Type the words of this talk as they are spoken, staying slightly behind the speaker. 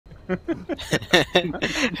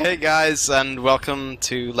Hey guys, and welcome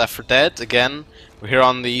to Left 4 Dead again. We're here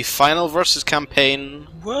on the final versus campaign,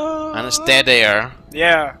 Whoa. and it's dead air.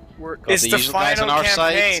 Yeah, it's the the usual guys final on our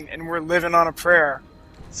campaign, side. and we're living on a prayer.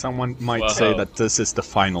 Someone might Whoa. say that this is the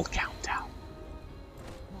final countdown.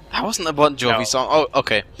 That wasn't a Bon Jovi No. song. Oh,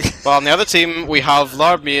 okay. Well, on the other team, we have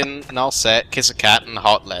Larmian, Nalset, Kiss a Cat, and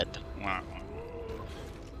Hot Lead.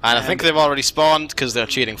 And I think they've already spawned because they're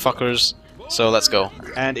cheating fuckers. So let's go.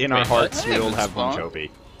 And in our Wait, hearts, what? we all Haven't have Bon spawned? Jovi.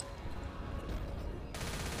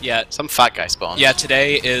 Yeah, Some fat guy spawned. yeah.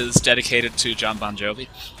 Today is dedicated to John Bon Jovi,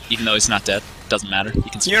 even though he's not dead. Doesn't matter. You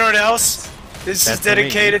can. You know what else? This That's is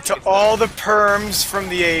dedicated to amazing. all the perms from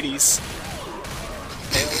the 80s.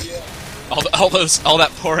 all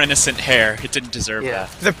that poor innocent hair. It didn't deserve that.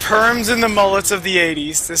 The perms and the mullets of the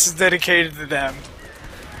 80s. This is dedicated to them.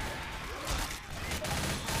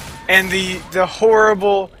 And the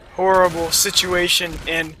horrible, horrible situation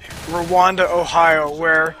in Rwanda, Ohio,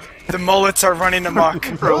 where the mullets are running amok.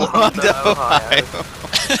 Rwanda, Ohio.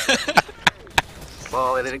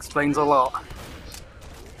 Well, it explains a lot.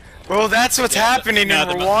 Well, that's what's happening No, in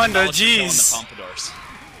the Rwanda. mullets are killing Jeez, the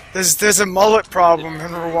pompadours. there's a mullet problem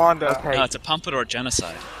in Rwanda. Okay. No, it's a pompadour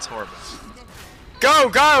genocide. It's horrible. Go,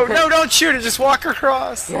 go! No, don't shoot it. Just walk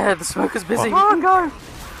across. Yeah, the smoker's busy. Come on, go!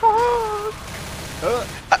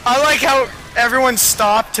 I like how everyone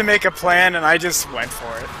stopped to make a plan, and I just went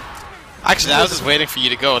for it. Actually, I was just waiting for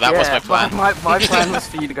you to go. That was my plan. My plan was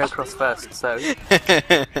for you to go across first, so...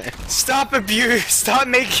 Stop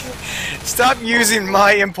stop using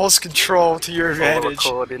my impulse control to your All advantage.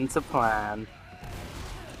 according to plan.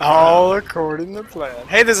 All according to plan.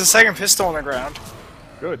 Hey, there's a second pistol on the ground.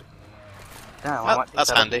 Good. Damn, That- I might pick that's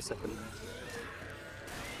that up handy. in a second.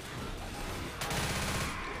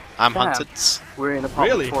 I'm Damn. hunted. We're in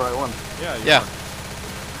apartment Really? 401. Yeah. Yeah.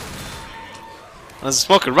 There's a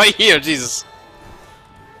smoker right here, Jesus.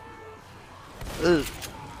 Ugh.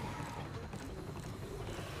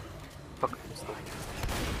 Fuck,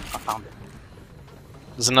 I found it.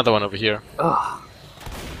 There's another one over here. Ugh.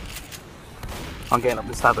 I'm getting up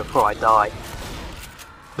this ladder before I die.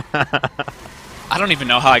 I don't even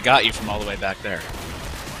know how I got you from all the way back there.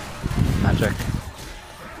 Magic.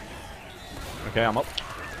 Okay, I'm up.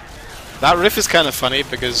 That roof is kind of funny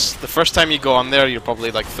because the first time you go on there, you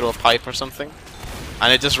probably like throw a pipe or something,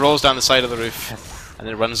 and it just rolls down the side of the roof, and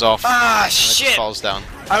it runs off. Ah, and it just shit! falls down.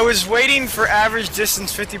 I was waiting for average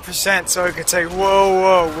distance 50% so I could say, whoa,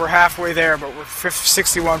 whoa, we're halfway there, but we're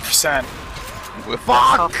 61%. That's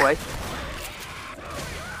halfway.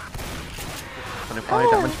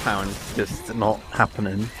 25 damage pound, just not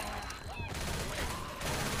happening.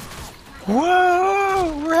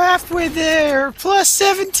 Whoa, we're halfway there, plus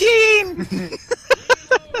 17!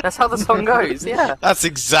 That's how the song goes, yeah. That's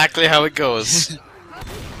exactly how it goes.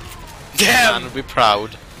 Damn! Man, be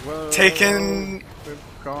proud. Whoa, Taken... We've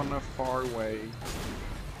gone a far way.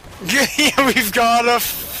 Yeah, we've got a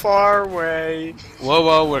far way. Whoa,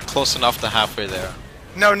 whoa, we're close enough to halfway there.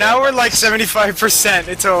 No, now we're like 75%,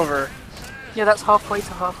 it's over. Yeah, that's halfway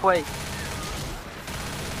to halfway.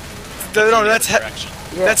 No, that's Direction.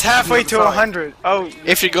 Yeah, that's halfway on the to other side. 100. Oh,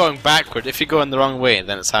 If you're going backward, if you're going the wrong way,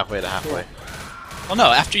 then it's halfway to halfway. Well,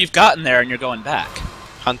 no. After you've gotten there and you're going back.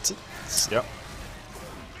 Hunted. Yep.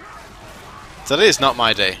 Today is not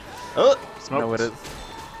my day. Oh, No, it is.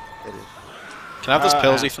 Can I have those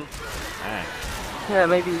pills, Ah. Ethan? Yeah,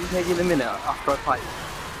 maybe in a minute after I fight.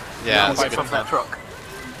 Yeah, I'll that's a fight good from that plan. truck.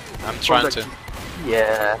 I'm trying to.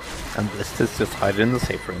 Yeah. And Blister's just hiding in the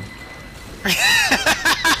safe room.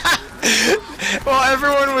 well,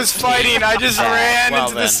 everyone was fighting. I just ran Well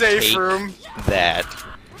into the then, safe take room. That.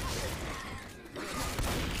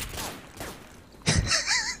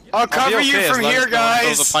 I'll cover be you okay as from long here, as no one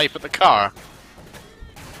throws guys. a pipe at the car.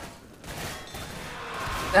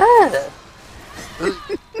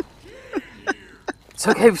 It's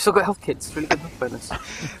okay, we've still got health kits. It's really good health bonus.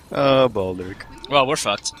 Oh, Baldur. Well, we're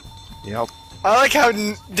fucked. Yep. I like how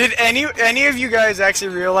did any of you guys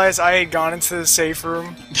actually realize I had gone into the safe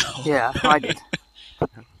room? Yeah, I did.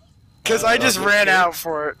 Because I just ran out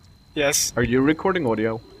for it. Yes. Are you recording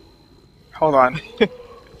audio? Hold on.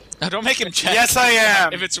 No, don't make him check. Yes, I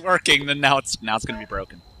am. If it's working, then now it's gonna be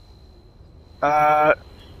broken. And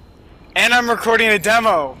I'm recording a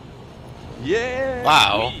demo. Yeah.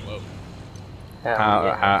 Wow. Whoa.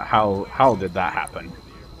 Yeah. How did that happen?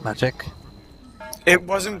 Magic. It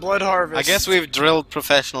wasn't Blood Harvest. I guess we've drilled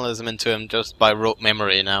professionalism into him just by rote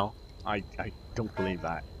memory now. I don't believe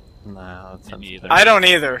that. No, that's Me neither. I don't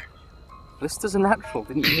either. Blister's a natural.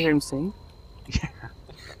 Didn't you hear him sing?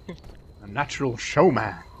 A natural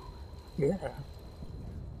showman. Yeah.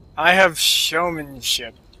 I have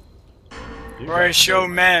showmanship. Or I show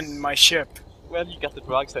men my ship. Well, you got the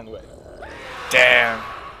drugs anyway. Damn.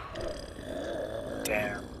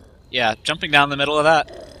 Damn. Yeah, jumping down the middle of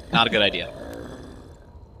that, not a good idea.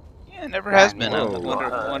 Yeah, it never has been. I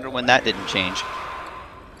Whoa. wonder when that didn't change.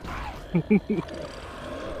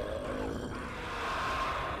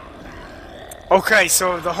 Okay,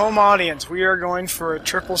 so the home audience, we are going for a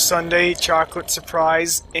triple sundae chocolate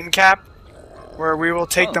surprise in cap, where we will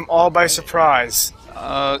take them all by surprise.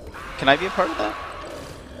 Can I be a part of that?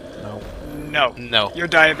 No. No. You're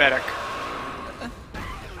diabetic.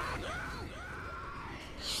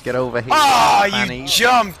 Get over here. Ah, you Fanny.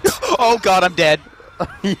 jumped! Oh god, I'm dead.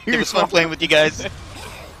 It was fun playing with you guys.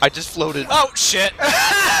 I just floated. Oh shit!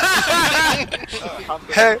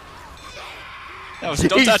 Hey,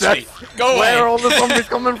 Don't touch me. Go Where are away. all the zombies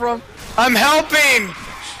coming from? I'm helping!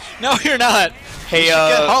 No, you're not. Hey,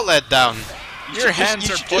 Get hot lead down. Your hands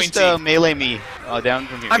you are should pointy. just melee me down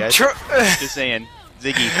from here, I'm guys. Just saying.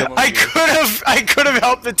 Ziggy, come over I here. could have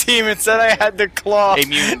helped the team. Instead, I had the claw. Hey,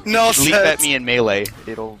 Mew, No leap at sense. me in melee. It's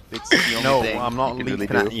the only No, thing I'm not you can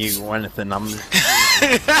leaping really at do. you or anything. I'm.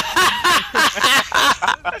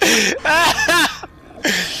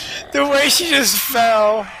 The way she just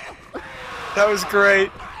fell. That was great.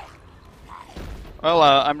 Well,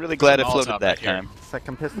 I'm really glad I Molotov floated right that here. time.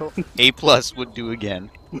 Second pistol. A+ would do again.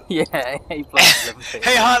 Yeah, A plus level 2.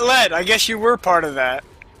 Hey, Hot Lead, I guess you were part of that.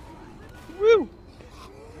 Woo!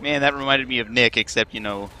 Man, that reminded me of Nick, except,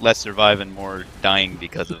 less surviving, more dying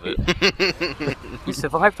because of it. You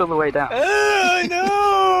survived all the way down. Oh,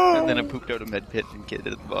 no! And then I pooped out a med pit and kid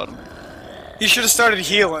at the bottom. You should have started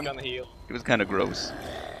healing. Gonna heal. It was kind of gross.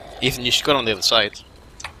 Ethan, you should go on the other side.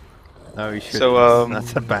 No, you should. So,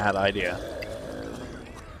 That's a bad idea.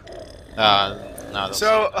 No, that's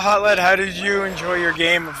So, Hot Lead, how did you enjoy your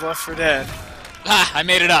game of Left 4 Dead? Ah, I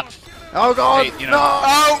made it up. Oh god! Hey, No!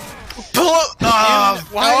 Oh!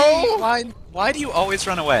 Why do you always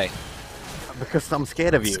run away? Because I'm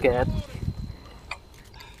scared of you. Scared.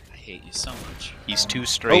 I hate you so much. He's too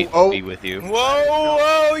straight Oh, oh. to be with you.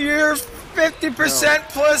 Whoa, you're 50%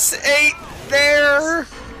 plus 8 there!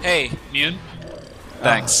 Hey, Mune.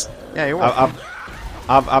 Thanks. Yeah, you're welcome.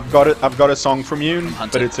 I've got a song from you,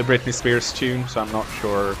 Hunter. but it's a Britney Spears tune, so I'm not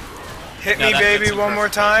sure. Hit No, me, that baby, fits one more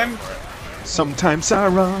time. Sometimes I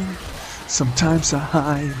run, sometimes I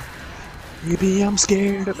hide. Maybe I'm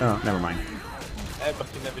scared. Oh, never mind. But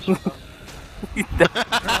you never shoot them.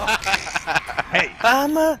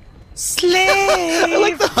 I'm a slave. I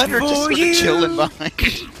like the hunter just for sort you. of chilling behind.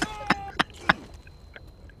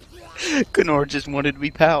 cKnoor just wanted to be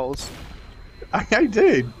pals. I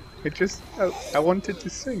did. I wanted to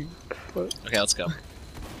sing. But Okay, let's go.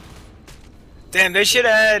 Damn, they should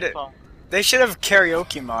have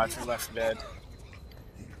karaoke mod for Left 4 Dead.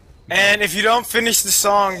 And if you don't finish the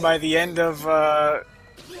song by the end of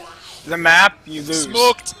the map, you lose.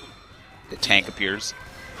 Smoked. The tank appears.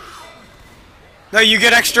 No, you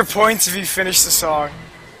get extra points if you finish the song.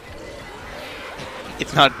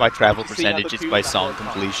 It's not by travel See how the percentage, it's tune by that song works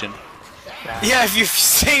on. completion. Yeah, if you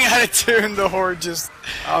sing out of tune, the horde just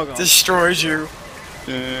destroys you.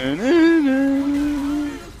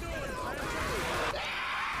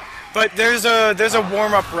 But there's a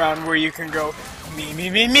warm-up round where you can go me me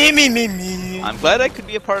me me me me me. I'm glad I could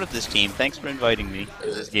be a part of this team. Thanks for inviting me to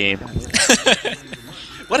this game.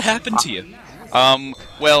 What happened to you?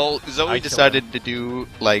 Well, Zoe killed decided to do,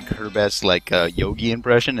 her best, Yogi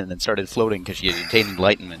impression and then started floating because she had attained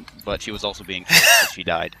enlightenment, but she was also being forced because she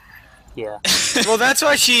died. Yeah. Well, that's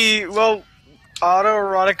why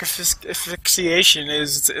autoerotic asphyxiation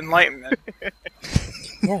is enlightenment.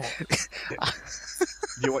 Yeah.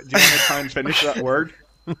 do you want to try and finish that word?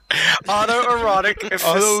 Autoerotic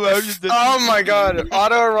oh my god,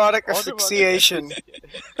 autoerotic asphyxiation.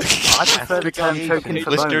 I prefer the term choking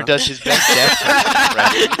for Lister boner. does his best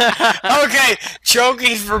death. Okay,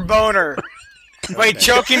 choking for boner. Wait,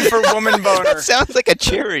 choking for woman boner. That sounds like a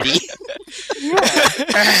charity.